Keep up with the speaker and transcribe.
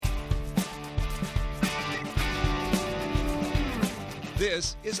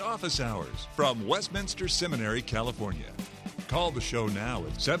This is Office Hours from Westminster Seminary, California. Call the show now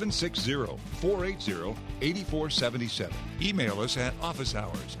at 760-480-8477. Email us at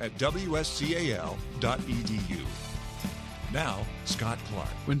officehours@wscal.edu. Now, Scott Clark.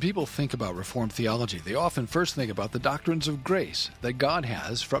 When people think about Reformed theology, they often first think about the doctrines of grace, that God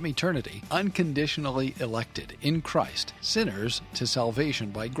has, from eternity, unconditionally elected in Christ sinners to salvation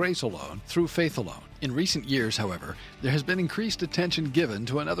by grace alone, through faith alone. In recent years, however, there has been increased attention given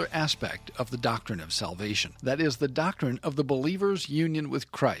to another aspect of the doctrine of salvation. That is, the doctrine of the believer's union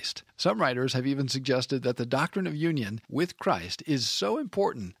with Christ. Some writers have even suggested that the doctrine of union with Christ is so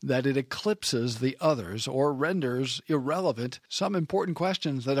important that it eclipses the others or renders irrelevant some important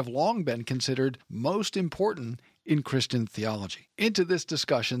questions that have long been considered most important in Christian theology. Into this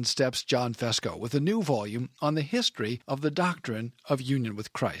discussion steps John Fesko with a new volume on the history of the doctrine of union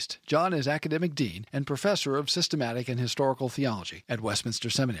with Christ. John is academic dean and professor of systematic and historical theology at Westminster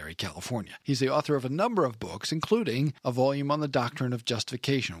Seminary, California. He's the author of a number of books, including a volume on the doctrine of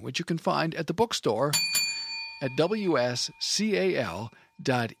justification, which you can find at the bookstore at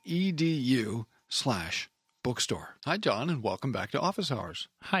wscal.edu/bookstore. Hi, John, and welcome back to Office Hours.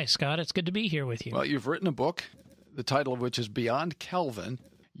 Hi, Scott. It's good to be here with you. Well, you've written a book, the title of which is Beyond Calvin,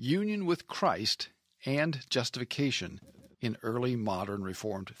 Union with Christ and Justification in Early Modern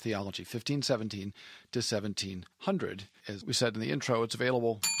Reformed Theology, 1517 to 1700. As we said in the intro, it's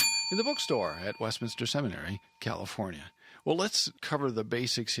available in the bookstore at Westminster Seminary, California. Well, let's cover the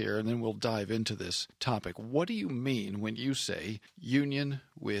basics here, and then we'll dive into this topic. What do you mean when you say union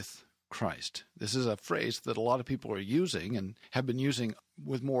with Christ? This is a phrase that a lot of people are using and have been using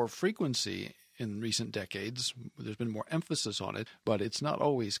with more frequency in recent decades. There's been more emphasis on it, but it's not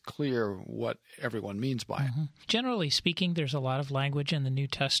always clear what everyone means by it. Generally speaking, there's a lot of language in the New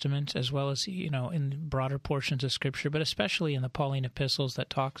Testament as well as, in broader portions of Scripture, but especially in the Pauline epistles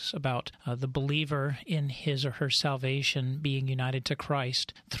that talks about the believer in his or her salvation being united to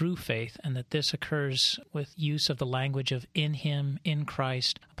Christ through faith, and that this occurs with use of the language of in him, in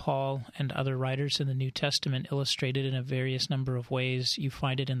Christ. Paul and other writers in the New Testament illustrated in a various number of ways. You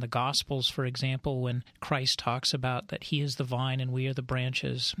find it in the Gospels, for example, when Christ talks about that he is the vine and we are the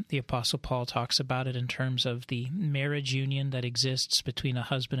branches. The Apostle Paul talks about it in terms of the marriage union that exists between a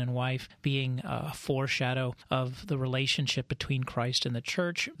husband and wife being a foreshadow of the relationship between Christ and the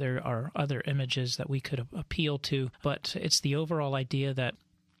church. There are other images that we could appeal to, but it's the overall idea that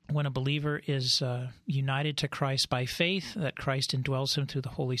when a believer is united to Christ by faith, that Christ indwells him through the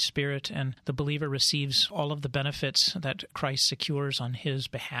Holy Spirit, and the believer receives all of the benefits that Christ secures on his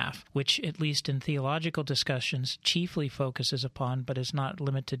behalf, which, at least in theological discussions, chiefly focuses upon, but is not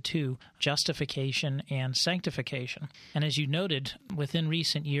limited to, justification and sanctification. And as you noted, within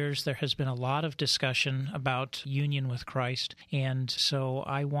recent years, there has been a lot of discussion about union with Christ, and so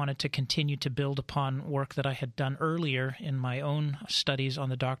I wanted to continue to build upon work that I had done earlier in my own studies on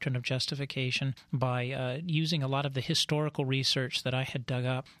the doctrine of justification by using a lot of the historical research that I had dug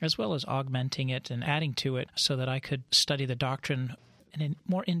up, as well as augmenting it and adding to it so that I could study the doctrine in a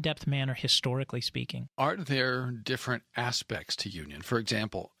more in-depth manner, historically speaking. Are there different aspects to union? For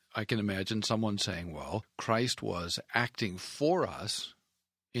example, I can imagine someone saying, well, Christ was acting for us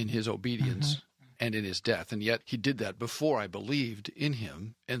in his obedience and in his death, and yet he did that before I believed in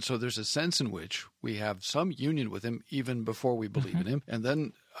him. And so there's a sense in which we have some union with him even before we believe in him. And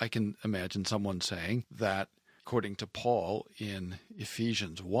then I can imagine someone saying that, according to Paul in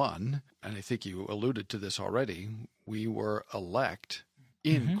Ephesians 1, and I think you alluded to this already, we were elect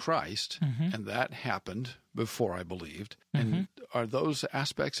in Christ, and that happened before I believed. And are those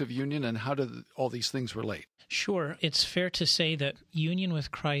aspects of union, and how do all these things relate? Sure. It's fair to say that union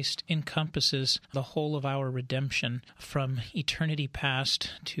with Christ encompasses the whole of our redemption from eternity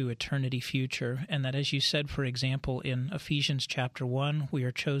past to eternity future, and that, as you said, for example, in Ephesians chapter 1, we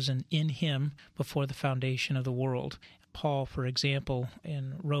are chosen in him before the foundation of the world. Paul, for example,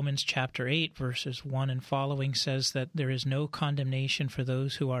 in Romans chapter 8, verses 1 and following, says that there is no condemnation for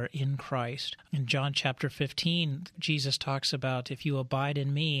those who are in Christ. In John chapter 15, Jesus talks about, if you abide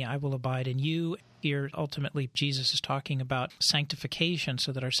in me, I will abide in you. Here, ultimately, Jesus is talking about sanctification,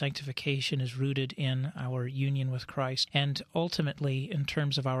 so that our sanctification is rooted in our union with Christ. And ultimately, in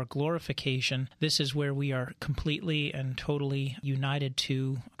terms of our glorification, this is where we are completely and totally united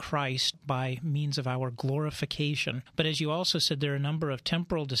to Christ by means of our glorification. But as you also said, there are a number of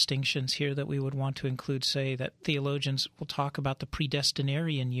temporal distinctions here that we would want to include. Say that theologians will talk about the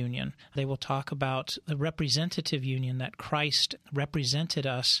predestinarian union. They will talk about the representative union, that Christ represented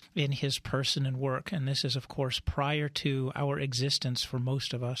us in his person and work work, and this is, of course, prior to our existence for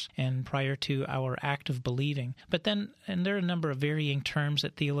most of us and prior to our act of believing. But then, and there are a number of varying terms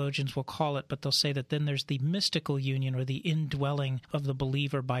that theologians will call it, but they'll say that then there's the mystical union or the indwelling of the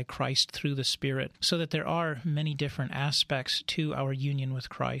believer by Christ through the Spirit, so that there are many different aspects to our union with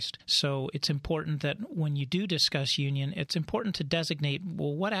Christ. So it's important that when you do discuss union, it's important to designate,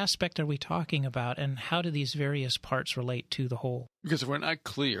 well, what aspect are we talking about, and how do these various parts relate to the whole? Because if we're not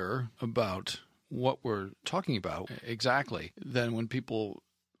clear about what we're talking about exactly, then when people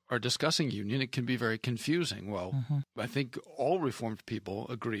are discussing union, it can be very confusing. Well, I think all Reformed people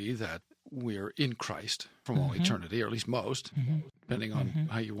agree that we're in Christ from all eternity, or at least most, depending on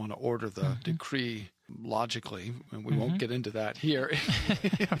how you want to order the decree logically, and we won't get into that here.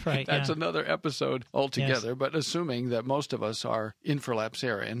 Right, That's another episode altogether. Yes. But assuming that most of us are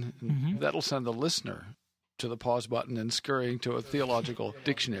infralapsarian, that'll send the listener to the pause button and scurrying to a theological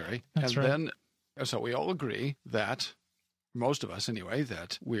dictionary. That's right. So we all agree that, most of us anyway,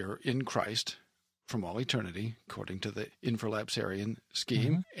 that we're in Christ from all eternity, according to the infralapsarian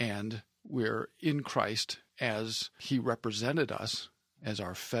scheme, and we're in Christ as he represented us as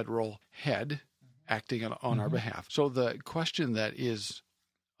our federal head, acting on our behalf. So the question that is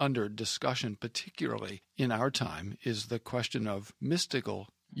under discussion, particularly in our time, is the question of mystical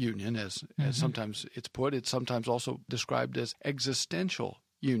union, as sometimes it's put. It's sometimes also described as existential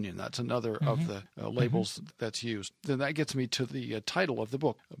union. That's another of the labels that's used. Then that gets me to the title of the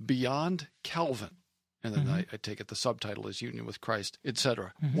book, Beyond Calvin. And then I take it the subtitle is Union with Christ,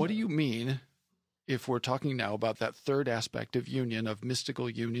 etc. What do you mean if we're talking now about that third aspect of union, of mystical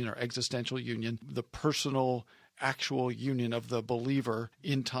union or existential union, the personal, actual union of the believer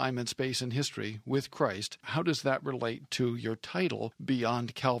in time and space and history with Christ? How does that relate to your title,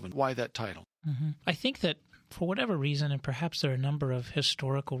 Beyond Calvin? Why that title? I think that for whatever reason, and perhaps there are a number of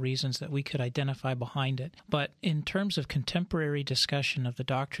historical reasons that we could identify behind it, but in terms of contemporary discussion of the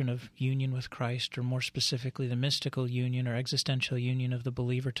doctrine of union with Christ, or more specifically the mystical union or existential union of the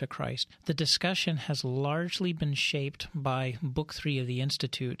believer to Christ, the discussion has largely been shaped by Book 3 of the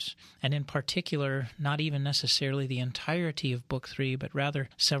Institutes, and in particular, not even necessarily the entirety of Book 3, but rather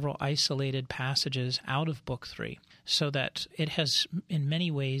several isolated passages out of Book 3, so that it has in many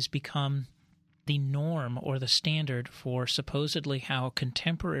ways become the norm or the standard for supposedly how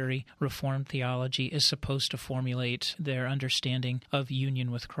contemporary Reformed theology is supposed to formulate their understanding of union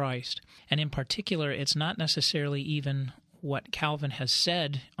with Christ. And in particular, it's not necessarily even what Calvin has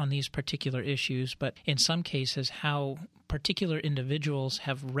said on these particular issues, but in some cases how particular individuals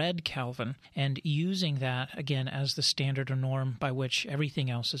have read Calvin and using that, again, as the standard or norm by which everything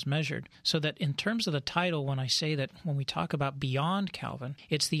else is measured. So that in terms of the title, when I say that when we talk about beyond Calvin,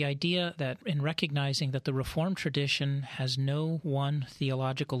 it's the idea that in recognizing that the Reformed tradition has no one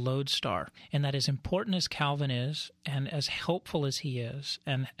theological lodestar, and that as important as Calvin is, and as helpful as he is,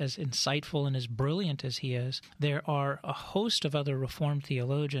 and as insightful and as brilliant as he is, there are a host of other Reformed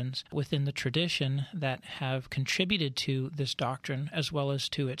theologians within the tradition that have contributed to this doctrine as well as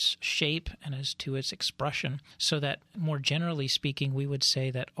to its shape and as to its expression, so that more generally speaking, we would say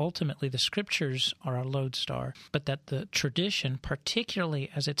that ultimately the Scriptures are our lodestar, but that the tradition,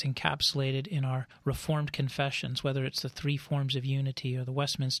 particularly as it's encapsulated in our Reformed confessions, whether it's the three forms of unity or the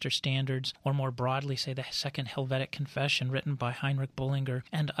Westminster Standards, or more broadly, say, the Second Helvetic Confession written by Heinrich Bullinger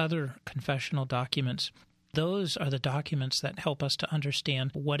and other confessional documents, those are the documents that help us to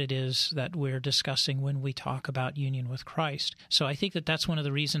understand what it is that we're discussing when we talk about union with Christ. So I think that that's one of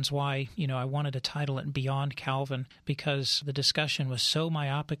the reasons why, I wanted to title it Beyond Calvin, because the discussion was so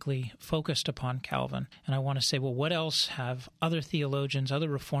myopically focused upon Calvin. And I want to say, well, what else have other theologians, other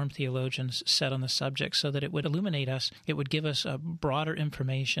Reformed theologians said on the subject, so that it would illuminate us, it would give us a broader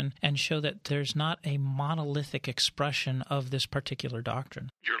information and show that there's not a monolithic expression of this particular doctrine.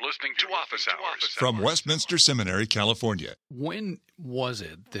 You're listening to Office Hours from Westminster Seminary, California. When was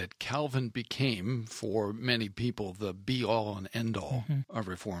it that Calvin became, for many people, the be-all and end-all of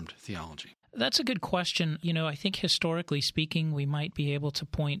Reformed theology? That's a good question. I think historically speaking, we might be able to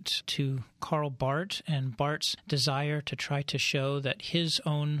point to Karl Barth and Barth's desire to try to show that his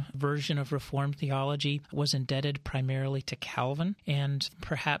own version of Reformed theology was indebted primarily to Calvin. And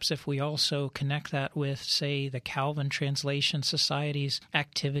perhaps if we also connect that with, say, the Calvin Translation Society's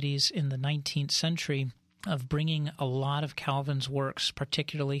activities in the 19th century, of bringing a lot of Calvin's works,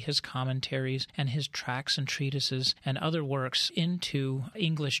 particularly his commentaries and his tracts and treatises and other works, into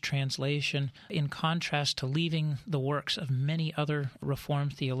English translation, in contrast to leaving the works of many other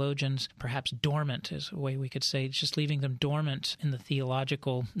Reformed theologians perhaps dormant, is a way we could say, just leaving them dormant in the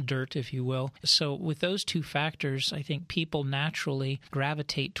theological dirt, if you will. So with those two factors, I think people naturally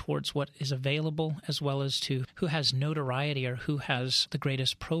gravitate towards what is available as well as to who has notoriety or who has the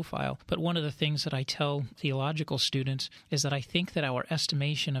greatest profile. But one of the things that I tell theological students is that I think that our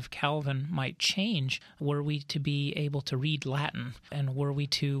estimation of Calvin might change were we to be able to read Latin and were we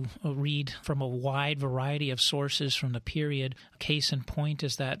to read from a wide variety of sources from the period. Case in point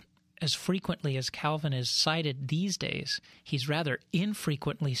is that as frequently as Calvin is cited these days, he's rather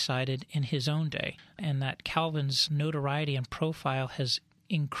infrequently cited in his own day, and that Calvin's notoriety and profile has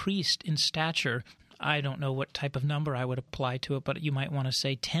increased in stature. I don't know what type of number I would apply to it, but you might want to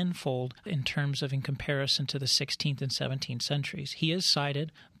say tenfold in comparison to the 16th and 17th centuries. He is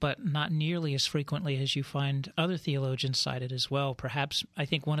cited, but not nearly as frequently as you find other theologians cited as well. Perhaps, I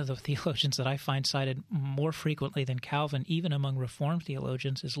think one of the theologians that I find cited more frequently than Calvin, even among Reformed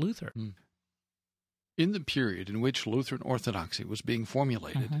theologians, is Luther. In the period in which Lutheran orthodoxy was being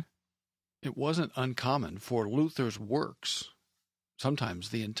formulated, it wasn't uncommon for Luther's works, sometimes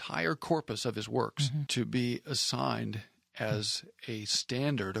the entire corpus of his works, to be assigned as a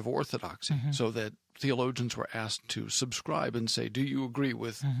standard of orthodoxy, so that theologians were asked to subscribe and say, do you agree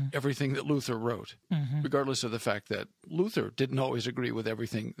with everything that Luther wrote, regardless of the fact that Luther didn't always agree with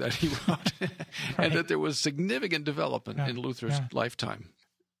everything that he wrote, and that there was significant development in Luther's lifetime.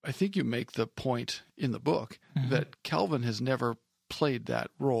 I think you make the point in the book that Calvin has never played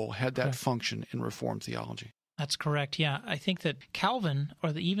that role, had that function in Reformed theology. That's correct, yeah. I think that Calvin,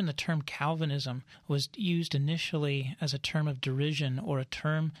 or even the term Calvinism, was used initially as a term of derision or a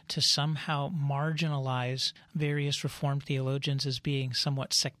term to somehow marginalize various Reformed theologians as being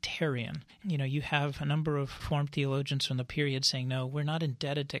somewhat sectarian. You know, you have a number of Reformed theologians from the period saying, no, we're not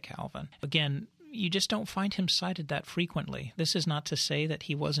indebted to Calvin. Again, you just don't find him cited that frequently. This is not to say that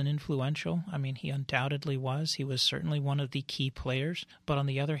he wasn't influential. I mean, he undoubtedly was. He was certainly one of the key players. But on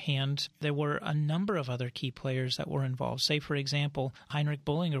the other hand, there were a number of other key players that were involved. Say, for example, Heinrich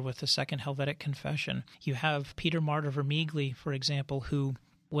Bullinger with the Second Helvetic Confession. You have Peter Martyr Vermigli, for example, who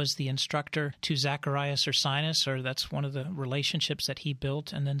was the instructor to Zacharias Ursinus, or that's one of the relationships that he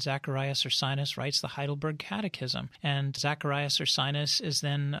built, and then Zacharias Ursinus writes the Heidelberg Catechism. And Zacharias Ursinus is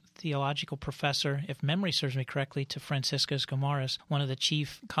then theological professor, if memory serves me correctly, to Franciscus Gomarus, one of the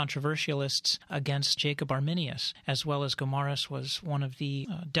chief controversialists against Jacob Arminius, as well as Gomarus was one of the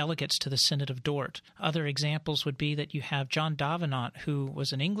delegates to the Synod of Dort. Other examples would be that you have John Davenant, who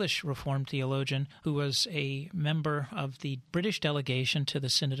was an English Reformed theologian, who was a member of the British delegation to the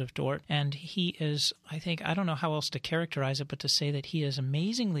Synod of Dort, and he is, I think, I don't know how else to characterize it, but to say that he is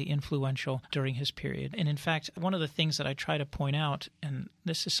amazingly influential during his period. And in fact, one of the things that I try to point out, and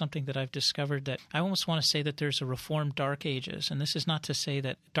this is something that I've discovered, that I almost want to say that there's a Reformed Dark Ages, and this is not to say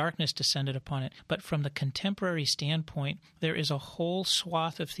that darkness descended upon it, but from the contemporary standpoint, there is a whole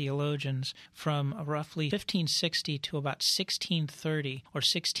swath of theologians from roughly 1560 to about 1630 or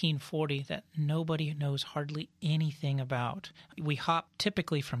 1640 that nobody knows hardly anything about. We hop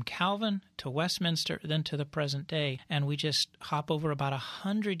typically from Calvin to Westminster, then to the present day, and we just hop over about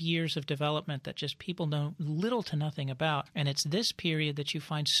 100 years of development that just people know little to nothing about. And it's this period that you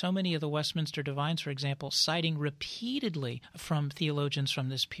find so many of the Westminster Divines, for example, citing repeatedly from theologians from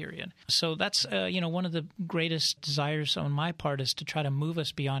this period. So that's one of the greatest desires on my part is to try to move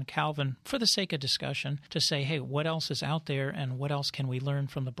us beyond Calvin for the sake of discussion, to say, hey, what else is out there and what else can we learn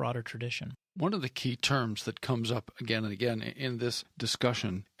from the broader tradition? One of the key terms that comes up again and again in this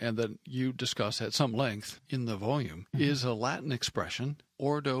discussion, and that you discuss at some length in the volume, is a Latin expression,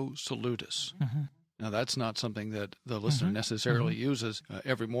 ordo salutis. Now, that's not something that the listener necessarily uses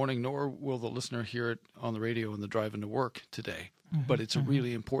every morning, nor will the listener hear it on the radio in the drive into work today. But it's a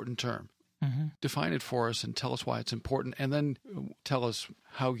really important term. Define it for us and tell us why it's important, and then tell us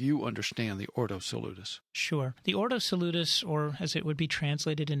how you understand the Ordo Salutis. Sure. The Ordo Salutis, or as it would be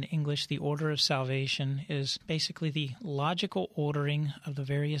translated in English, the Order of Salvation, is basically the logical ordering of the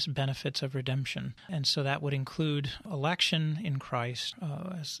various benefits of redemption. And so that would include election in Christ,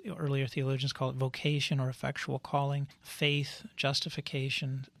 as earlier theologians call it vocation or effectual calling, faith,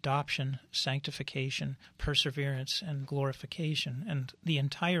 justification, adoption, sanctification, perseverance, and glorification. And the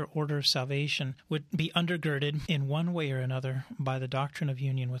entire order of salvation would be undergirded in one way or another by the doctrine of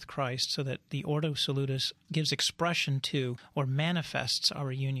union with Christ, so that the Ordo Salutis gives expression to or manifests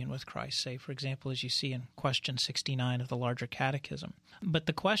our union with Christ, say, for example, as you see in question 69 of the larger catechism. But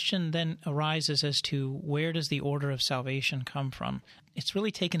the question then arises as to where does the order of salvation come from? It's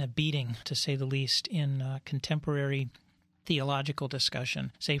really taken a beating, to say the least, in contemporary theological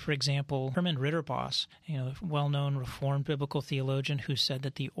discussion. Say, for example, Herman Ridderbos, the well-known Reformed biblical theologian who said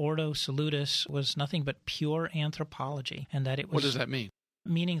that the Ordo Salutis was nothing but pure anthropology, and that it was... What does that mean?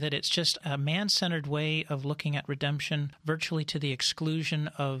 Meaning that it's just a man-centered way of looking at redemption, virtually to the exclusion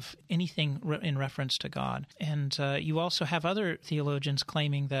of anything in reference to God. And you also have other theologians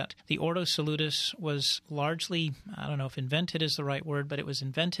claiming that the Ordo Salutis was largely, I don't know if invented is the right word, but it was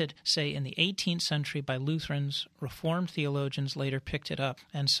invented, say, in the 18th century by Lutherans. Reformed theologians later picked it up.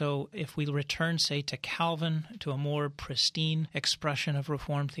 And so if we return, say, to Calvin, to a more pristine expression of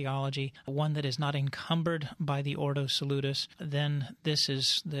Reformed theology, one that is not encumbered by the Ordo Salutis, then this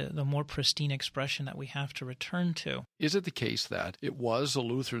is the more pristine expression that we have to return to. Is it the case that it was a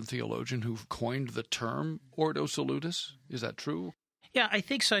Lutheran theologian who coined the term Ordo Salutis? Is that true? Yeah, I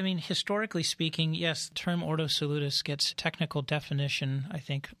think so. I mean, historically speaking, yes, the term Ordo Salutis gets technical definition, I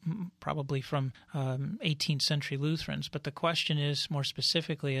think, probably from 18th century Lutherans. But the question is, more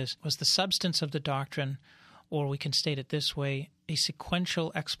specifically, was the substance of the doctrine, or we can state it this way, a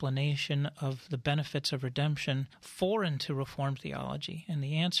sequential explanation of the benefits of redemption foreign to Reformed theology? And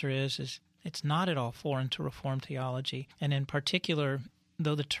the answer is it's not at all foreign to Reformed theology. And in particular,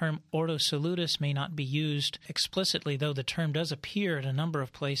 though the term Ordo Salutis may not be used explicitly, though the term does appear in a number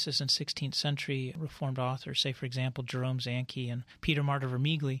of places in 16th century Reformed authors, say, for example, Jerome Zanchi and Peter Martyr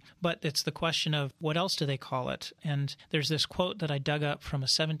Vermigli, but it's the question of what else do they call it? And there's this quote that I dug up from a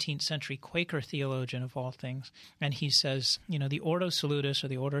 17th century Quaker theologian of all things, and he says, the Ordo Salutis, or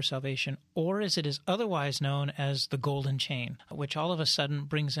the Order of Salvation, or as it is otherwise known as the Golden Chain, which all of a sudden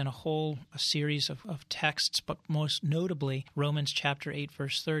brings in a series of texts, but most notably Romans chapter 8,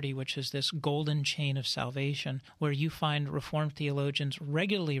 verse 30, which is this golden chain of salvation, where you find Reformed theologians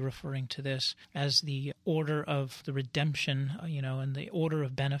regularly referring to this as the order of the redemption, and the order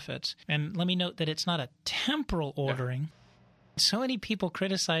of benefits. And let me note that it's not a temporal ordering. Yeah. So many people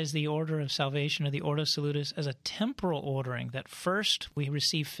criticize the order of salvation, or the Ordo Salutis, as a temporal ordering, that first we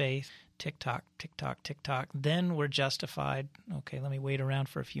receive faith, tick-tock, tick-tock, tick-tock. Then we're justified. Okay, let me wait around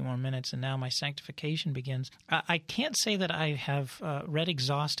for a few more minutes, and now my sanctification begins. I can't say that I have read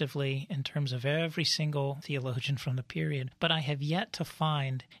exhaustively in terms of every single theologian from the period, but I have yet to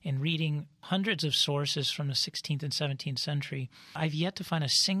find, in reading hundreds of sources from the 16th and 17th century, I've yet to find a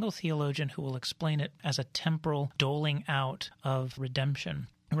single theologian who will explain it as a temporal doling out of redemption.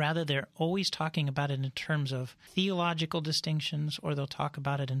 Rather, they're always talking about it in terms of theological distinctions, or they'll talk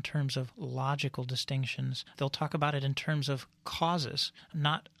about it in terms of logical distinctions. They'll talk about it in terms of causes,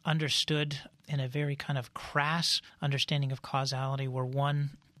 not understood in a very kind of crass understanding of causality, where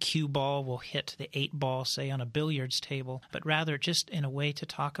one cue ball will hit the 8 ball, say, on a billiards table, but rather just in a way to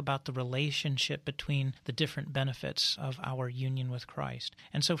talk about the relationship between the different benefits of our union with Christ.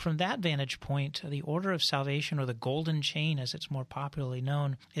 And so from that vantage point, the Order of Salvation, or the Golden Chain as it's more popularly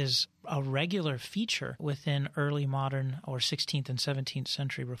known, is a regular feature within early modern or 16th and 17th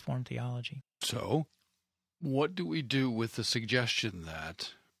century Reformed theology. So, what do we do with the suggestion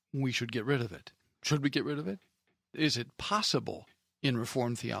that we should get rid of it? Should we get rid of it? Is it possible in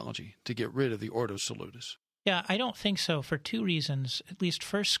Reformed theology to get rid of the Ordo Salutis? Yeah, I don't think so, for 2 reasons. At least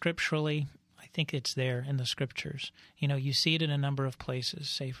first, scripturally, I think it's there in the Scriptures. You see it in a number of places.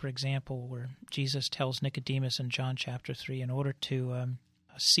 Say, for example, where Jesus tells Nicodemus in John chapter 3, in order to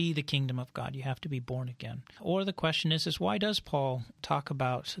see the kingdom of God, you have to be born again. Or the question is why does Paul talk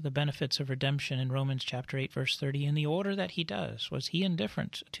about the benefits of redemption in Romans chapter 8, verse 30 in the order that he does? Was he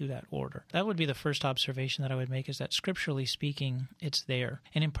indifferent to that order? That would be the first observation that I would make, is that scripturally speaking, it's there.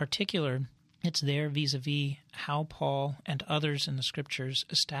 And in particular, it's there vis-a-vis how Paul and others in the Scriptures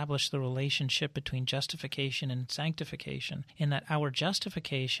establish the relationship between justification and sanctification, in that our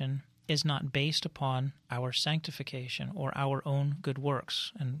justification is not based upon our sanctification or our own good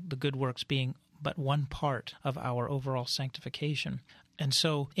works, and the good works being but one part of our overall sanctification. And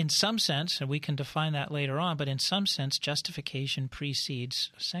so, in some sense, and we can define that later on, but in some sense, justification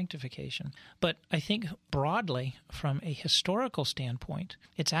precedes sanctification. But I think broadly, from a historical standpoint,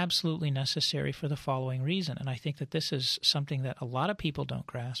 it's absolutely necessary for the following reason. And I think that this is something that a lot of people don't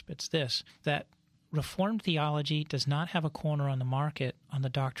grasp. It's this, that Reformed theology does not have a corner on the market on the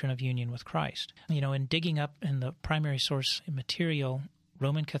doctrine of union with Christ. In digging up in the primary source material,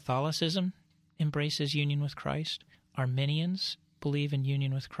 Roman Catholicism embraces union with Christ. Arminians believe in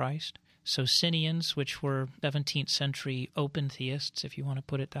union with Christ. Socinians, which were 17th century open theists, if you want to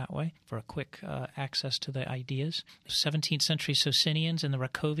put it that way, for a quick access to the ideas. 17th century Socinians in the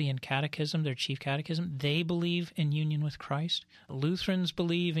Racovian Catechism, their chief catechism, they believe in union with Christ. Lutherans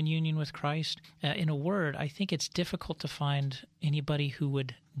believe in union with Christ. In a word, I think it's difficult to find anybody who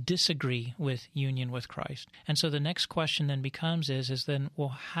would disagree with union with Christ. And so the next question then becomes is then, well,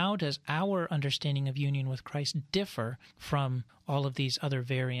 how does our understanding of union with Christ differ from all of these other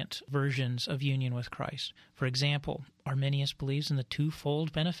variant versions of union with Christ? For example, Arminius believes in the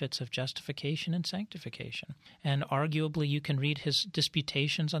twofold benefits of justification and sanctification. And arguably you can read his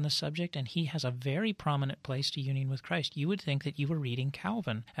disputations on the subject, and he has a very prominent place to union with Christ. You would think that you were reading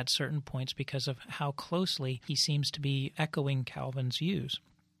Calvin at certain points because of how closely he seems to be echoing Calvin's views.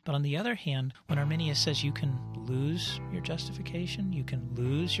 But on the other hand, when Arminius says you can lose your justification, you can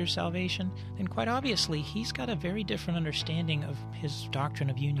lose your salvation, then quite obviously he's got a very different understanding of his doctrine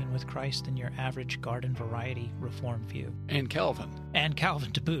of union with Christ than your average garden variety Reformed view. And Calvin. And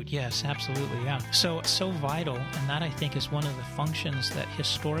Calvin to boot, yes, absolutely, yeah. So it's so vital, and that I think is one of the functions that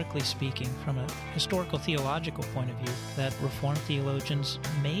historically speaking, from a historical theological point of view, that Reformed theologians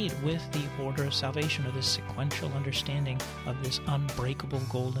made with the order of salvation, or this sequential understanding of this unbreakable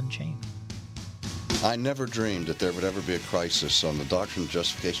golden chain. I never dreamed that there would ever be a crisis on the doctrine of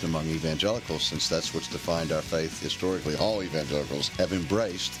justification among evangelicals, since that's what's defined our faith historically. All evangelicals have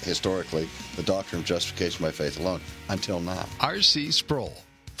embraced, historically, the doctrine of justification by faith alone, until now. R.C. Sproul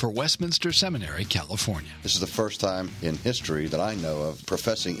for Westminster Seminary, California. This is the first time in history that I know of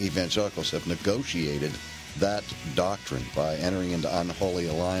professing evangelicals have negotiated that doctrine by entering into unholy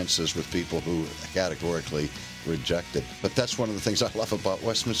alliances with people who categorically reject it. But that's one of the things I love about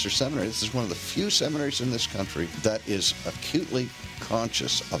Westminster Seminary. This is one of the few seminaries in this country that is acutely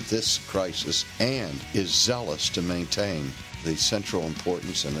conscious of this crisis and is zealous to maintain the central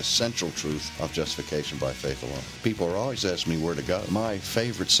importance and essential truth of justification by faith alone. People are always asking me where to go. My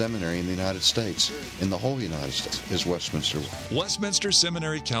favorite seminary in the United States, in the whole United States, is Westminster. Westminster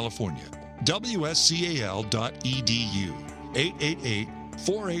Seminary, California. WSCAL.edu.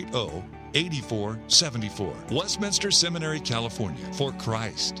 888-480-8474. Westminster Seminary, California. For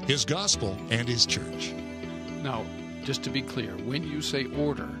Christ, His gospel, and His church. Now, just to be clear, when you say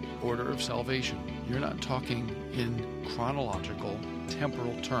order of salvation, you're not talking in chronological,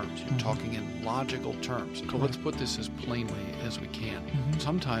 temporal terms. You're talking in logical terms. So let's put this as plainly as we can.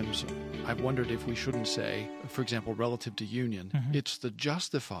 Sometimes I've wondered if we shouldn't say, for example, relative to union, it's the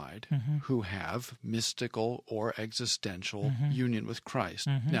justified who have mystical or existential union with Christ.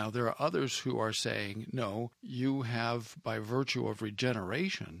 Now, there are others who are saying, no, you have, by virtue of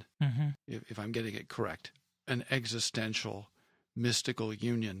regeneration, if I'm getting it correct, an existential, mystical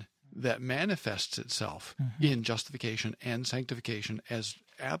union that manifests itself in justification and sanctification as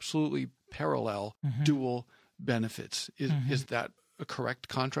absolutely parallel, dual benefits. Is that a correct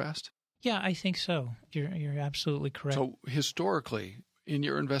contrast? Yeah, I think so. You're absolutely correct. So historically, in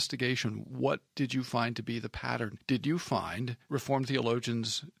your investigation, what did you find to be the pattern? Did you find Reformed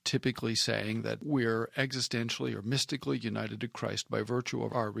theologians typically saying that we're existentially or mystically united to Christ by virtue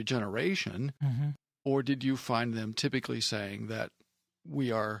of our regeneration? Or did you find them typically saying that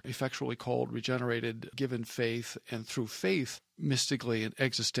we are effectually called, regenerated, given faith, and through faith, mystically and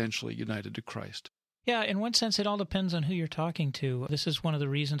existentially united to Christ? Yeah, in one sense, it all depends on who you're talking to. This is one of the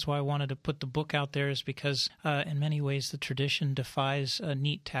reasons why I wanted to put the book out there, is because in many ways the tradition defies a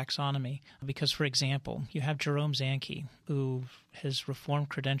neat taxonomy. Because, for example, you have Jerome Zanke, who his Reformed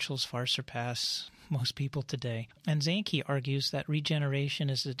credentials far surpass most people today. And Zanke argues that regeneration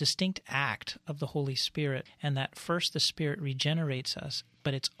is a distinct act of the Holy Spirit, and that first the Spirit regenerates us,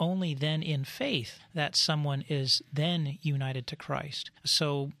 but it's only then in faith that someone is then united to Christ.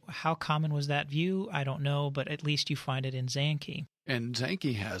 So how common was that view? I don't know, but at least you find it in Zanke. And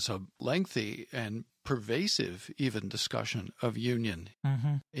Zanke has a lengthy and pervasive even discussion of union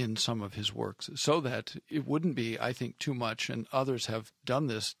in some of his works, so that it wouldn't be, I think, too much, and others have done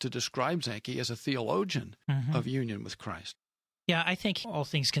this, to describe Zanke as a theologian of union with Christ. Yeah, I think all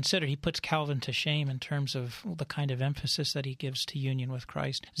things considered, he puts Calvin to shame in terms of the kind of emphasis that he gives to union with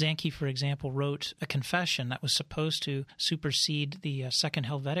Christ. Zanke, for example, wrote a confession that was supposed to supersede the Second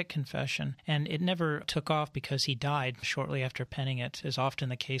Helvetic Confession, and it never took off because he died shortly after penning it. As often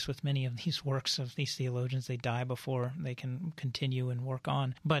the case with many of these works of these theologians, they die before they can continue and work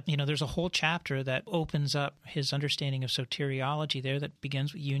on. But, there's a whole chapter that opens up his understanding of soteriology there that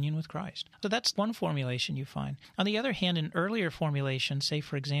begins with union with Christ. So that's one formulation you find. On the other hand, an earlier formulation, say,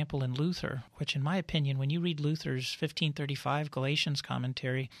 for example, in Luther, which in my opinion, when you read Luther's 1535 Galatians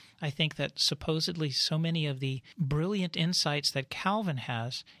commentary, I think that supposedly so many of the brilliant insights that Calvin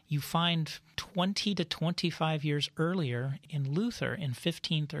has, you find 20 to 25 years earlier in Luther in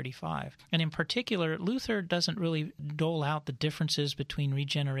 1535. And in particular, Luther doesn't really dole out the differences between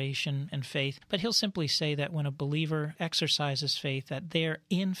regeneration and faith, but he'll simply say that when a believer exercises faith, that there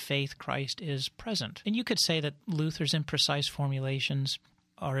in faith Christ is present. And you could say that Luther's imprecise formulations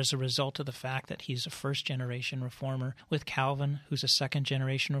are as a result of the fact that he's a first-generation reformer. With Calvin, who's a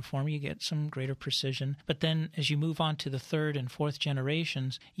second-generation reformer, you get some greater precision. But then as you move on to the third and fourth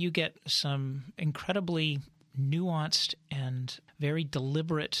generations, you get some incredibly nuanced and very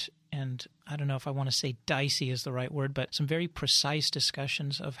deliberate, and I don't know if I want to say dicey is the right word, but some very precise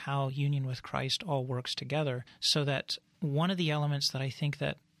discussions of how union with Christ all works together, so that one of the elements that I think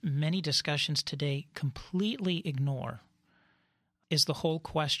that many discussions today completely ignore is the whole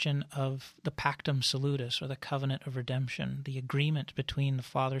question of the pactum salutis, or the covenant of redemption, the agreement between the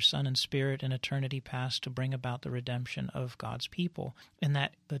Father, Son, and Spirit in eternity past to bring about the redemption of God's people. And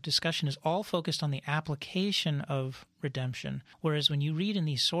that the discussion is all focused on the application of redemption, whereas when you read in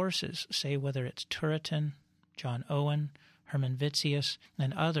these sources, say whether it's Turretin, John Owen, Herman Vitzius,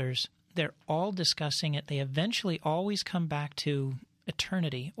 and others, they're all discussing it. They eventually always come back to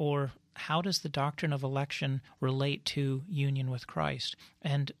eternity, or how does the doctrine of election relate to union with Christ?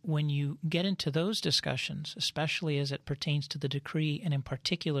 And when you get into those discussions, especially as it pertains to the decree, and in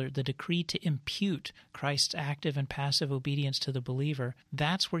particular the decree to impute Christ's active and passive obedience to the believer,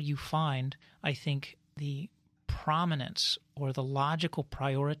 that's where you find, I think, the prominence or the logical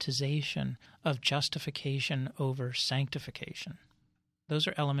prioritization of justification over sanctification. Those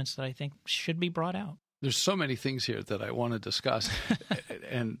are elements that I think should be brought out. There's so many things here that I want to discuss.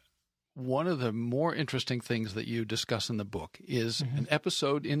 And one of the more interesting things that you discuss in the book is an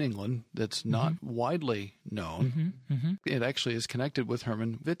episode in England that's not widely known. It actually is connected with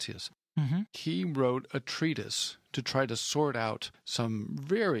Herman Vitzius. He wrote a treatise to try to sort out some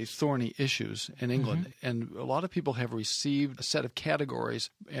very thorny issues in England. And a lot of people have received a set of categories,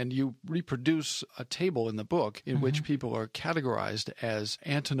 and you reproduce a table in the book in which people are categorized as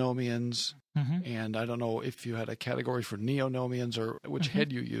antinomians, and I don't know if you had a category for neonomians or which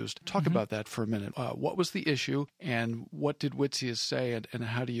head you used. Talk about that for a minute. What was the issue, and what did Vitzius say, and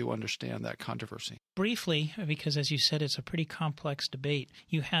how do you understand that controversy? Briefly, because as you said, it's a pretty complex debate.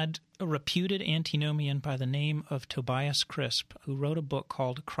 You had a reputed antinomian by the name of Tobias Crisp, who wrote a book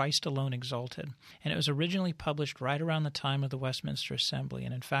called Christ Alone Exalted. And it was originally published right around the time of the Westminster Assembly.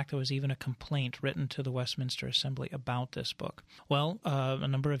 And in fact, there was even a complaint written to the Westminster Assembly about this book. Well, a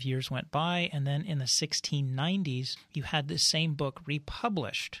number of years went by, and then in the 1690s, you had this same book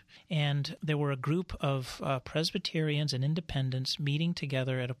republished. And there were a group of Presbyterians and independents meeting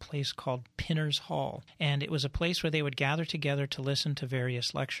together at a place called Pinner's Hall. And it was a place where they would gather together to listen to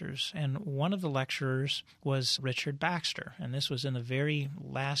various lectures. And one of the lecturers was Richard Baxter, and this was in the very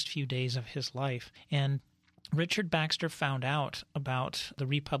last few days of his life. And Richard Baxter found out about the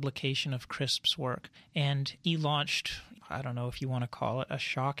republication of Crisp's work, and he launched, I don't know if you want to call it, a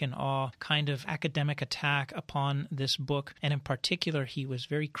shock and awe kind of academic attack upon this book. And in particular, he was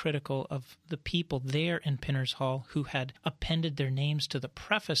very critical of the people there in Pinner's Hall who had appended their names to the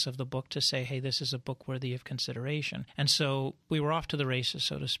preface of the book to say, hey, this is a book worthy of consideration. And so we were off to the races,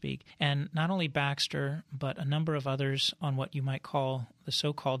 so to speak. And not only Baxter, but a number of others on what you might call the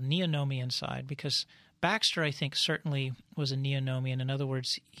so-called neonomian side, because Baxter, I think, certainly was a neonomian. In other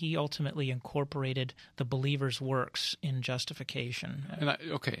words, he ultimately incorporated the believer's works in justification. And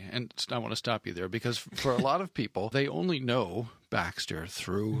I want to stop you there, because for a lot of people, they only know Baxter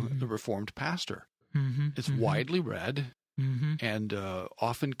through the Reformed pastor. It's widely read and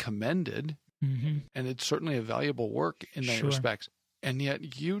often commended, and it's certainly a valuable work in many respects. And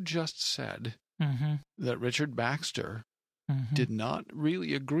yet you just said that Richard Baxter did not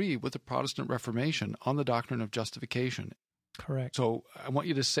really agree with the Protestant Reformation on the doctrine of justification. Correct. So I want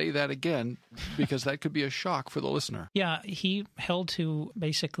you to say that again, because that could be a shock for the listener. Yeah, he held to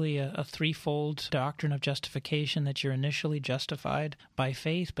basically a threefold doctrine of justification, that you're initially justified by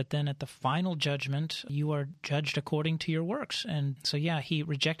faith, but then at the final judgment, you are judged according to your works. And so, yeah, he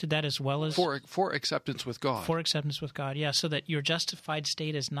rejected that as well as... For acceptance with God. For acceptance with God, yeah, so that your justified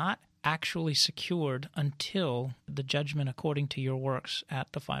state is not actually secured until the judgment according to your works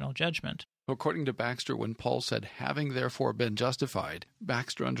at the final judgment. According to Baxter, when Paul said, having therefore been justified,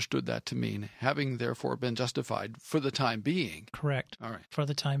 Baxter understood that to mean having therefore been justified for the time being. Correct. All right. For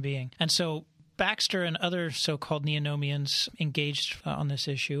the time being. And so Baxter and other so-called neonomians engaged on this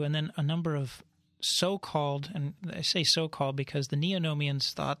issue, and then a number of so-called, and I say so-called because the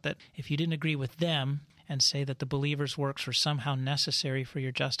Neo-Nomians thought that if you didn't agree with them and say that the believer's works were somehow necessary for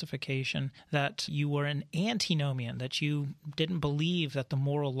your justification, that you were an antinomian, that you didn't believe that the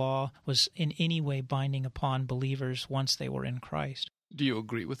moral law was in any way binding upon believers once they were in Christ. Do you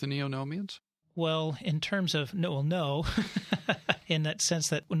agree with the Neo-Nomians? Well, in terms of no, in that sense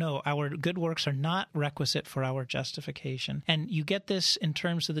that, no, our good works are not requisite for our justification. And you get this in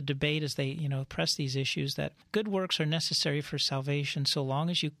terms of the debate as they, press these issues, that good works are necessary for salvation so long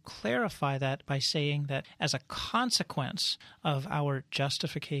as you clarify that by saying that as a consequence of our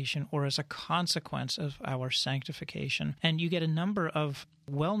justification or as a consequence of our sanctification. And you get a number of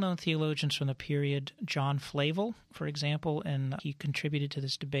well-known theologians from the period, John Flavel, for example, and he contributed to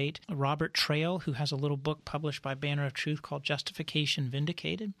this debate. Robert Trail, who has a little book published by Banner of Truth called Justification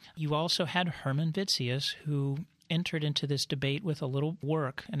Vindicated. You also had Herman Vitzius, who entered into this debate with a little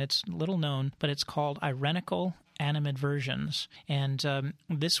work, and it's little known, but it's called Irenical Animadversions. And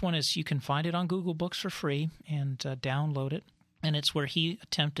this one is, you can find it on Google Books for free and download it. And it's where he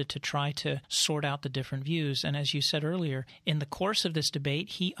attempted to try to sort out the different views. And as you said earlier, in the course of this debate,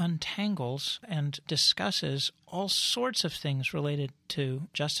 he untangles and discusses all sorts of things related to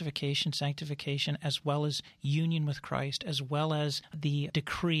justification, sanctification, as well as union with Christ, as well as the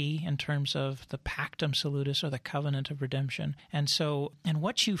decree in terms of the pactum salutis, or the covenant of redemption. And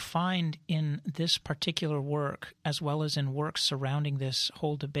what you find in this particular work, as well as in works surrounding this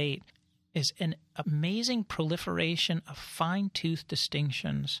whole debate, is an amazing proliferation of fine-tooth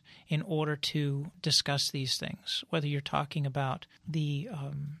distinctions in order to discuss these things, whether you're talking about the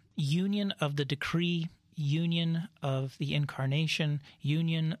union of the decree, union of the incarnation,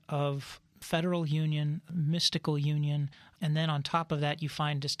 union of federal union, mystical union, and then on top of that you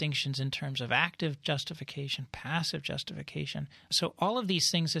find distinctions in terms of active justification, passive justification. So all of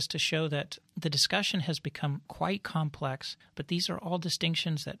these things is to show that the discussion has become quite complex, but these are all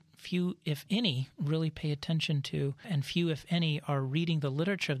distinctions that few, if any, really pay attention to, and few, if any, are reading the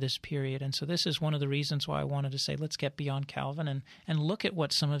literature of this period. And so this is one of the reasons why I wanted to say, let's get beyond Calvin and look at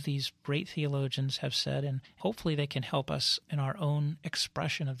what some of these great theologians have said, and hopefully they can help us in our own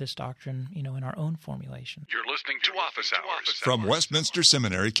expression of this doctrine, in our own formulation. You're listening to Office Hours from Westminster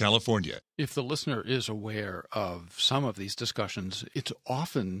Seminary, California. If the listener is aware of some of these discussions, it's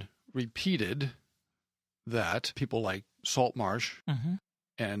often repeated that people like Saltmarsh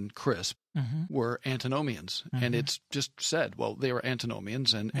and Crisp were antinomians. And it's just said, well, they were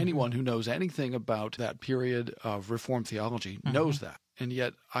antinomians, and anyone who knows anything about that period of Reformed theology knows that. And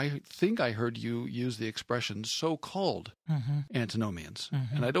yet I think I heard you use the expression so-called antinomians.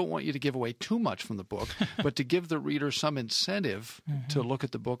 And I don't want you to give away too much from the book, but to give the reader some incentive to look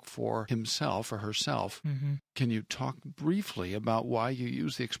at the book for himself or herself. Can you talk briefly about why you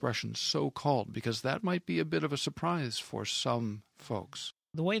use the expression so-called? Because that might be a bit of a surprise for some folks.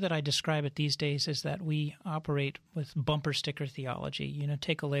 The way that I describe it these days is that we operate with bumper sticker theology.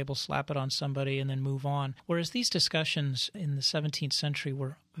 Take a label, slap it on somebody, and then move on. Whereas these discussions in the 17th century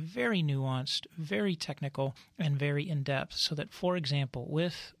were very nuanced, very technical, and very in-depth. So that, for example,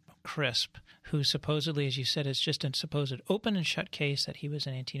 with Crisp, who supposedly, as you said, is just a supposed open and shut case that he was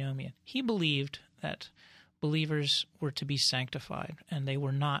an antinomian, he believed that believers were to be sanctified, and they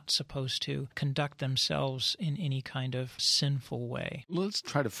were not supposed to conduct themselves in any kind of sinful way. Let's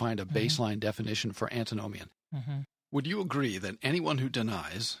try to find a baseline definition for antinomian. Would you agree that anyone who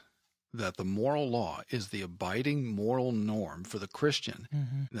denies that the moral law is the abiding moral norm for the Christian,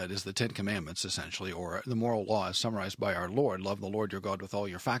 that is the Ten Commandments essentially, or the moral law is summarized by our Lord, love the Lord your God with all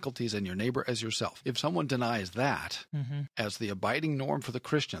your faculties and your neighbor as yourself. If someone denies that as the abiding norm for the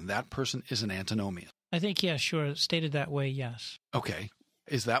Christian, that person is an antinomian. I think, yeah, sure. Stated that way, yes. Okay.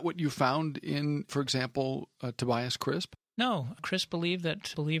 Is that what you found in, for example, Tobias Crisp? No. Crisp believed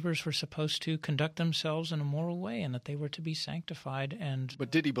that believers were supposed to conduct themselves in a moral way and that they were to be sanctified.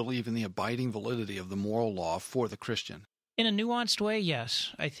 But did he believe in the abiding validity of the moral law for the Christian? In a nuanced way,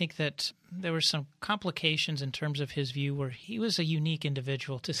 yes. I think that there were some complications in terms of his view where he was a unique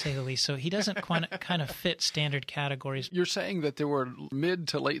individual, to say the least. So he doesn't kind of fit standard categories. You're saying that there were mid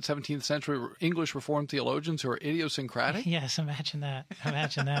to late 17th century English Reformed theologians who are idiosyncratic? Yes, imagine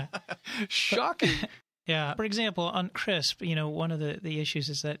that. Shocking. Yeah. For example, on Crisp, one of the issues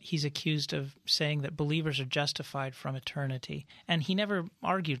is that he's accused of saying that believers are justified from eternity, and he never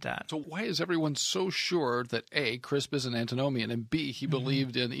argued that. So why is everyone so sure that A, Crisp is an antinomian, and B, he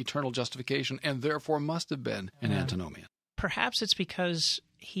believed in eternal justification and therefore must have been an antinomian? Perhaps it's because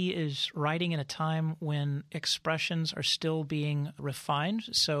he is writing in a time when expressions are still being refined.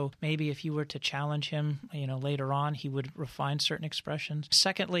 So maybe if you were to challenge him, later on, he would refine certain expressions.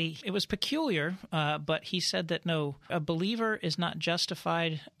 Secondly, it was peculiar, but he said that no, a believer is not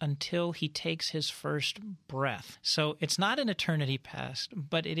justified until he takes his first breath. So it's not an eternity past,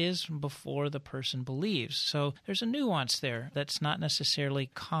 but it is before the person believes. So there's a nuance there that's not necessarily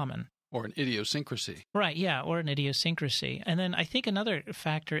common. Or an idiosyncrasy. Right, yeah, or an idiosyncrasy. And then I think another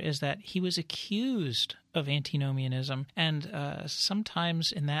factor is that he was accused of antinomianism, and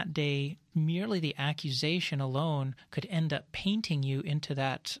sometimes in that day, merely the accusation alone could end up painting you into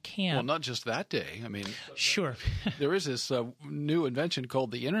that camp. Well, not just that day. I mean, sure. There is this new invention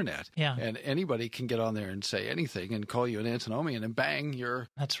called the Internet, yeah. And anybody can get on there and say anything and call you an antinomian, and bang, you're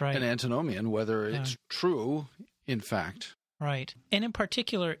That's right. an antinomian, whether it's true, in fact. Right. And in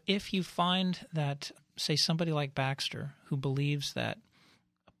particular, if you find that, say, somebody like Baxter, who believes that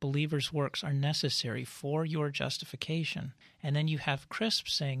believers' works are necessary for your justification, and then you have Crisp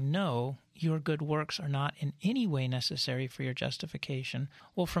saying, no, your good works are not in any way necessary for your justification.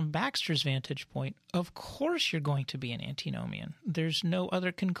 Well, from Baxter's vantage point, of course you're going to be an antinomian. There's no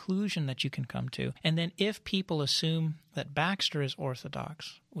other conclusion that you can come to. And then if people assume that Baxter is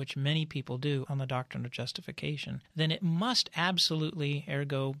orthodox, which many people do on the doctrine of justification, then it must absolutely,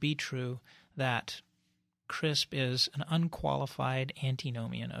 ergo, be true that Crisp is an unqualified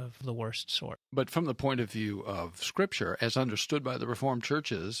antinomian of the worst sort. But from the point of view of Scripture, as understood by the Reformed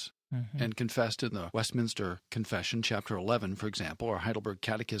churches and confessed in the Westminster Confession, chapter 11, for example, or Heidelberg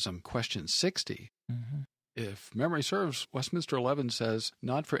Catechism, question 60, if memory serves, Westminster 11 says,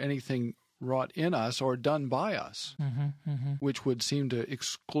 not for anything wrought in us or done by us, which would seem to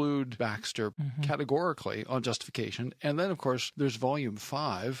exclude Baxter categorically on justification. And then, of course, there's volume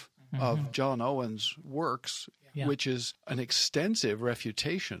 5 of John Owen's works, which is an extensive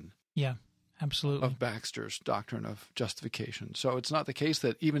refutation absolutely. of Baxter's doctrine of justification. So it's not the case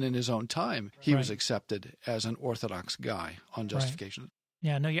that even in his own time, he was accepted as an orthodox guy on justification.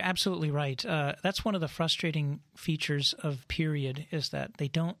 Yeah, no, you're absolutely right. That's one of the frustrating features of Period is that they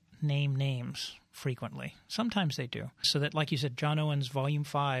don't name names frequently. Sometimes they do. So that, like you said, John Owen's Volume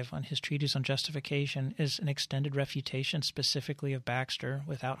 5 on his Treatise on Justification is an extended refutation specifically of Baxter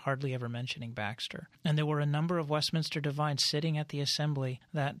without hardly ever mentioning Baxter. And there were a number of Westminster divines sitting at the assembly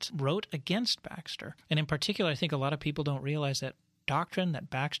that wrote against Baxter. And in particular, I think a lot of people don't realize that doctrine that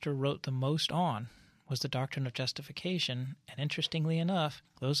Baxter wrote the most on was the doctrine of justification, and interestingly enough,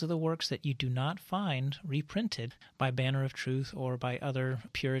 those are the works that you do not find reprinted by Banner of Truth or by other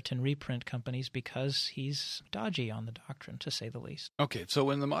Puritan reprint companies because he's dodgy on the doctrine, to say the least. Okay, so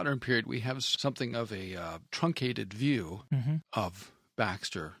in the modern period, we have something of a truncated view of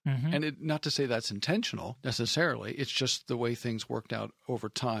Baxter. And not to say that's intentional necessarily, it's just the way things worked out over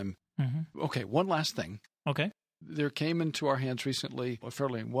time. Okay, one last thing. Okay. There came into our hands recently a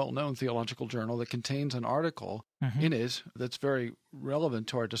fairly well-known theological journal that contains an article in it that's very relevant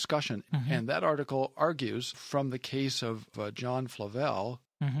to our discussion. And that article argues from the case of John Flavel,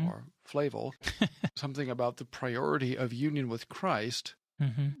 or Flavel, something about the priority of union with Christ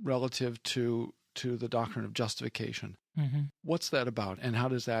relative to the doctrine of justification. What's that about, and how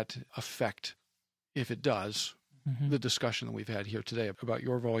does that affect, if it does, the discussion that we've had here today about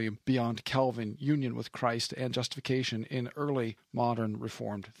your volume, Beyond Calvin, Union with Christ and Justification in Early Modern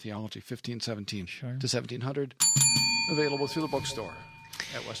Reformed Theology, 1517 to 1700, available through the bookstore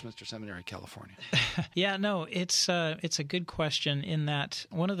at Westminster Seminary, California. Yeah, no, it's a good question in that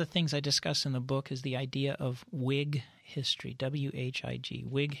one of the things I discuss in the book is the idea of Whig history, W-H-I-G,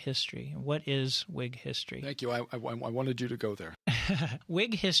 Whig history. What is Whig history? Thank you. I wanted you to go there.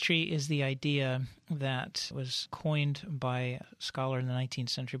 Whig history is the idea that was coined by a scholar in the 19th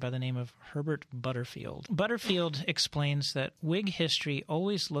century by the name of Herbert Butterfield. Butterfield explains that Whig history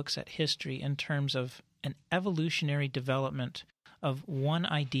always looks at history in terms of an evolutionary development of one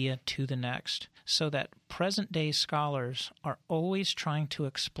idea to the next, so that present-day scholars are always trying to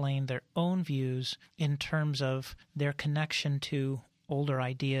explain their own views in terms of their connection to older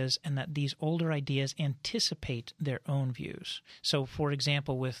ideas, and that these older ideas anticipate their own views. So, for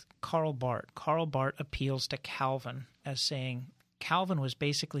example, with Karl Barth appeals to Calvin as saying, Calvin was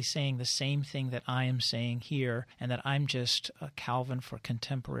basically saying the same thing that I am saying here, and that I'm just a Calvin for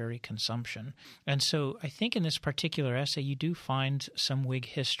contemporary consumption. And so I think in this particular essay you do find some Whig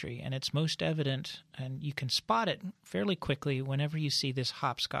history, and it's most evident, and you can spot it fairly quickly whenever you see this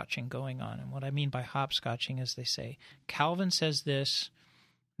hopscotching going on. And what I mean by hopscotching is they say, Calvin says this,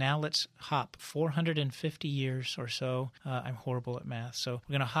 Now let's hop 450 years or so. I'm horrible at math. So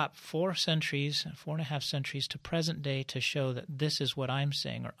we're going to hop 4.5 centuries to present day to show that this is what I'm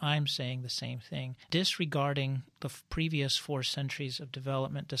saying, or I'm saying the same thing, disregarding the previous 4 centuries of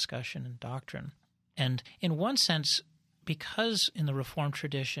development, discussion, and doctrine. And in one sense, because in the Reformed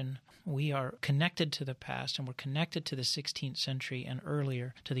tradition we are connected to the past and we're connected to the 16th century and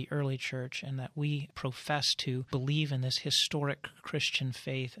earlier, to the early church, and that we profess to believe in this historic Christian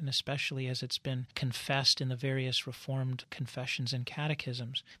faith, and especially as it's been confessed in the various Reformed confessions and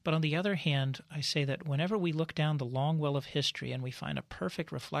catechisms. But on the other hand, I say that whenever we look down the long well of history and we find a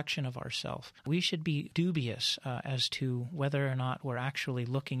perfect reflection of ourselves, we should be dubious as to whether or not we're actually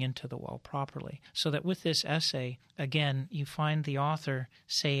looking into the well properly. So that with this essay, again, you find the author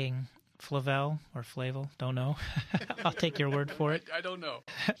saying, Flavel or Flavel, don't know. I'll take your word for it. I don't know.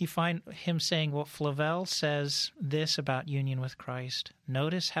 You find him saying, well, Flavel says this about union with Christ.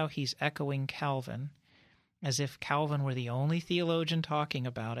 Notice how he's echoing Calvin, as if Calvin were the only theologian talking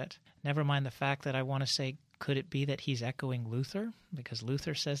about it. Never mind the fact that I want to say, could it be that he's echoing Luther? Because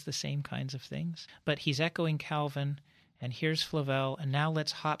Luther says the same kinds of things. But he's echoing Calvin. And here's Flavel, and now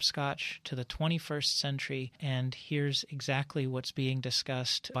let's hopscotch to the 21st century, and here's exactly what's being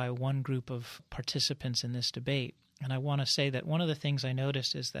discussed by one group of participants in this debate. And I want to say that one of the things I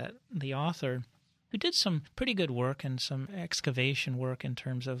noticed is that the author, who did some pretty good work and some excavation work in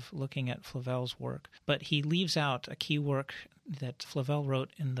terms of looking at Flavel's work, but he leaves out a key work that Flavel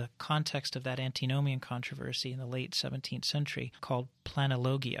wrote in the context of that antinomian controversy in the late 17th century called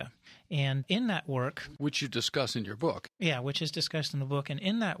Planologia. And in that work, which you discuss in your book. Yeah, which is discussed in the book. And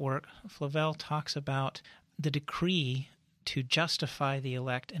in that work, Flavel talks about the decree to justify the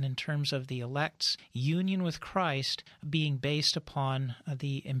elect, and in terms of the elect's union with Christ being based upon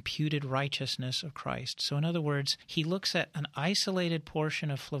the imputed righteousness of Christ. So in other words, he looks at an isolated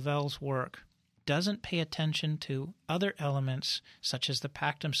portion of Flavel's work, doesn't pay attention to other elements such as the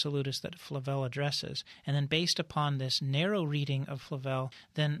Pactum Salutis that Flavel addresses, and then based upon this narrow reading of Flavel,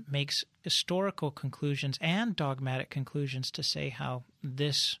 then makes historical conclusions and dogmatic conclusions to say how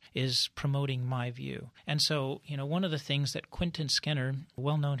this is promoting my view. And so, one of the things that Quentin Skinner, a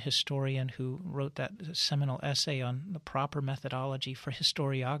well-known historian who wrote that seminal essay on the proper methodology for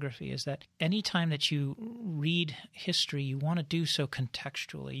historiography, is that any time that you read history, you want to do so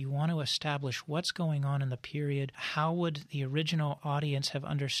contextually. You want to establish what's going on in the period, how would the original audience have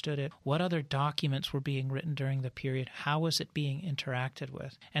understood it, what other documents were being written during the period, how was it being interacted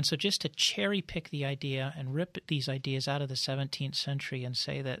with. And so just to cherry pick the idea and rip these ideas out of the 17th century and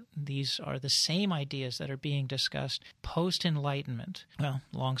say that these are the same ideas that are being discussed post-Enlightenment. Well,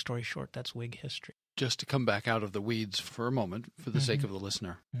 long story short, that's Whig history. Just to come back out of the weeds for a moment, for the sake of the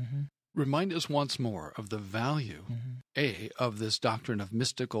listener, remind us once more of the value, of this doctrine of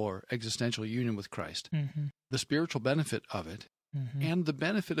mystical or existential union with Christ, the spiritual benefit of it, and the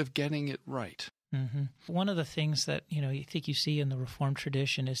benefit of getting it right. One of the things that, you think you see in the Reformed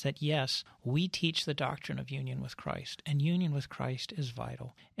tradition is that, yes, we teach the doctrine of union with Christ, and union with Christ is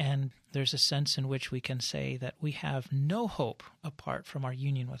vital. And there's a sense in which we can say that we have no hope apart from our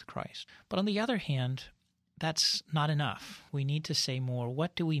union with Christ. But on the other hand, that's not enough. We need to say more.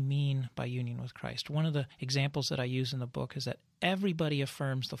 What do we mean by union with Christ? One of the examples that I use in the book is that everybody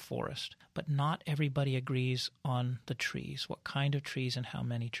affirms the forest, but not everybody agrees on the trees, what kind of trees and how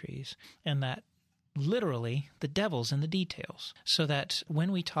many trees, and that literally the devil's in the details. So that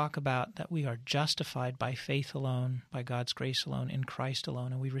when we talk about that we are justified by faith alone, by God's grace alone, in Christ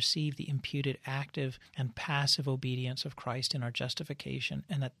alone, and we receive the imputed active and passive obedience of Christ in our justification,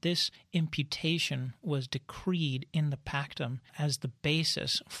 and that this imputation was decreed in the Pactum as the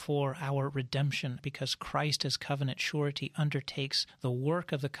basis for our redemption, because Christ as covenant surety undertakes the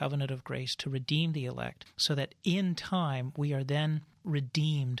work of the covenant of grace to redeem the elect, so that in time we are then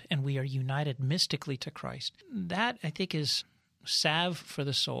redeemed and we are united mystically to Christ. That, I think, is salve for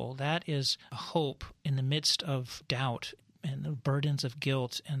the soul. That is a hope in the midst of doubt and the burdens of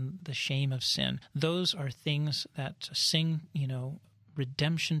guilt and the shame of sin. Those are things that sing,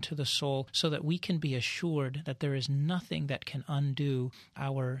 redemption to the soul, so that we can be assured that there is nothing that can undo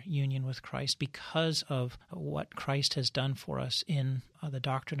our union with Christ because of what Christ has done for us in the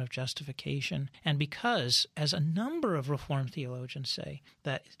doctrine of justification, and because, as a number of Reformed theologians say,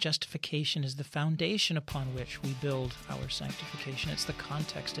 that justification is the foundation upon which we build our sanctification. It's the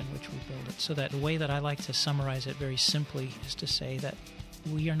context in which we build it. So that the way that I like to summarize it very simply is to say that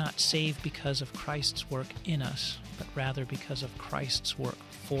we are not saved because of Christ's work in us, but rather because of Christ's work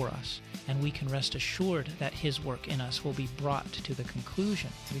for us. And we can rest assured that his work in us will be brought to the conclusion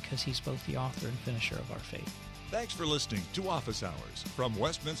because he's both the author and finisher of our faith. Thanks for listening to Office Hours from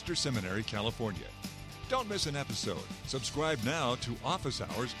Westminster Seminary, California. Don't miss an episode. Subscribe now to Office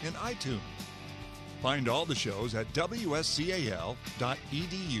Hours in iTunes. Find all the shows at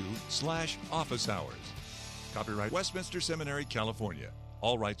wscal.edu/office hours. Copyright Westminster Seminary, California.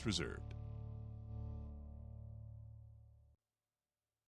 All rights reserved.